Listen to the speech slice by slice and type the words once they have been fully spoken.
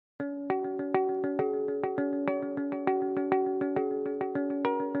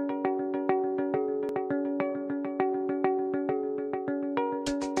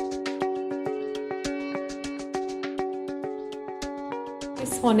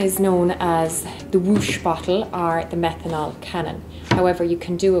one is known as the Whoosh bottle or the methanol cannon. However, you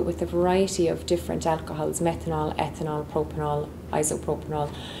can do it with a variety of different alcohols: methanol, ethanol, propanol,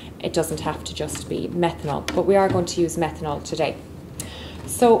 isopropanol. It doesn't have to just be methanol, but we are going to use methanol today.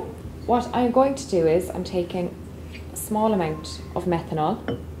 So what I'm going to do is I'm taking a small amount of methanol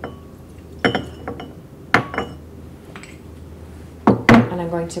and I'm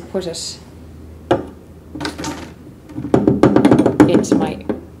going to put it into my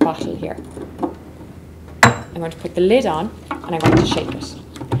bottle here. I'm going to put the lid on and I'm going to shake it.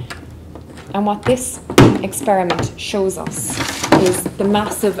 And what this experiment shows us is the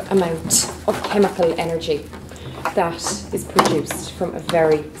massive amount of chemical energy that is produced from a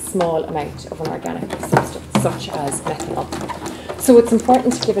very small amount of an organic substance such as methanol. So it's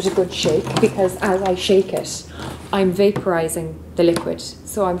important to give it a good shake, because as I shake it, I'm vaporizing the liquid.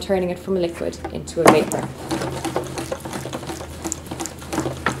 So I'm turning it from a liquid into a vapor.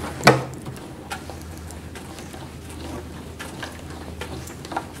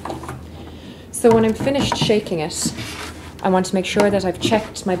 So when I'm finished shaking it, I want to make sure that I've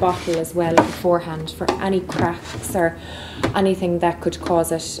checked my bottle as well beforehand for any cracks or anything that could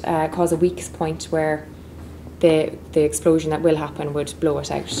cause a weak point where the explosion that will happen would blow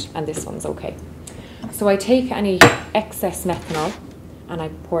it out, and this one's okay. So I take any excess methanol and I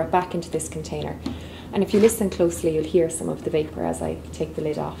pour it back into this container. And if you listen closely, you'll hear some of the vapor as I take the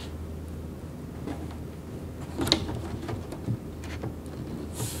lid off.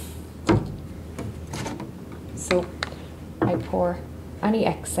 So I pour any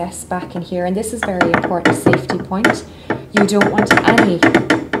excess back in here, and this is a very important safety point. You don't want any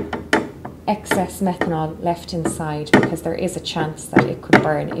excess methanol left inside, because there is a chance that it could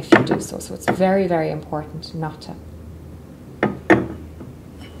burn if you do so. So it's very, very important not to.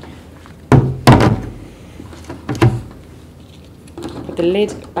 Put the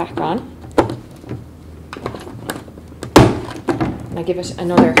lid back on and I give it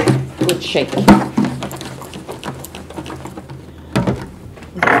another good shake.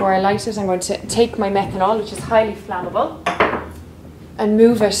 Before I light it, I'm going to take my methanol, which is highly flammable, and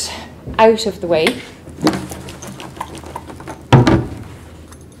move it out of the way.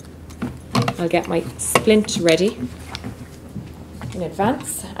 I'll get my splint ready in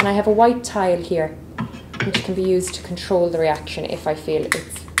advance, and I have a white tile here which can be used to control the reaction if I feel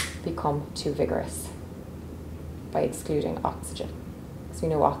it's become too vigorous by excluding oxygen, because we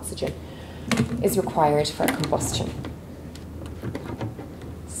know oxygen is required for combustion.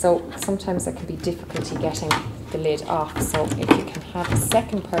 So sometimes there can be difficulty getting the lid off, so if you can have a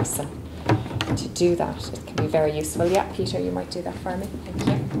second person to do that, it can be very useful. Yeah, Peter, you might do that for me. Thank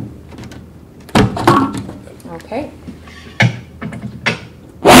you. Okay.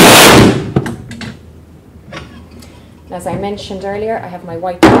 As I mentioned earlier, I have my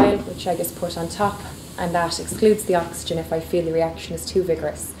white tile, which I just put on top, and that excludes the oxygen if I feel the reaction is too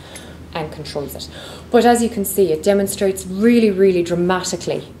vigorous, and controls it. But as you can see, it demonstrates really, really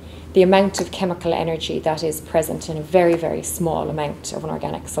dramatically the amount of chemical energy that is present in a very, very small amount of an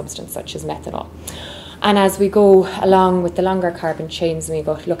organic substance such as methanol. And as we go along with the longer carbon chains, and we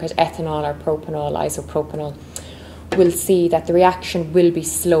go look at ethanol or propanol, isopropanol, we'll see that the reaction will be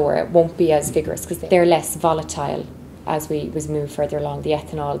slower. It won't be as vigorous because they're less volatile as we move further along, the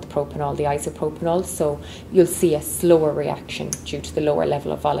ethanol, the propanol, the isopropanol. So you'll see a slower reaction due to the lower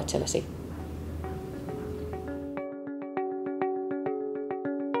level of volatility.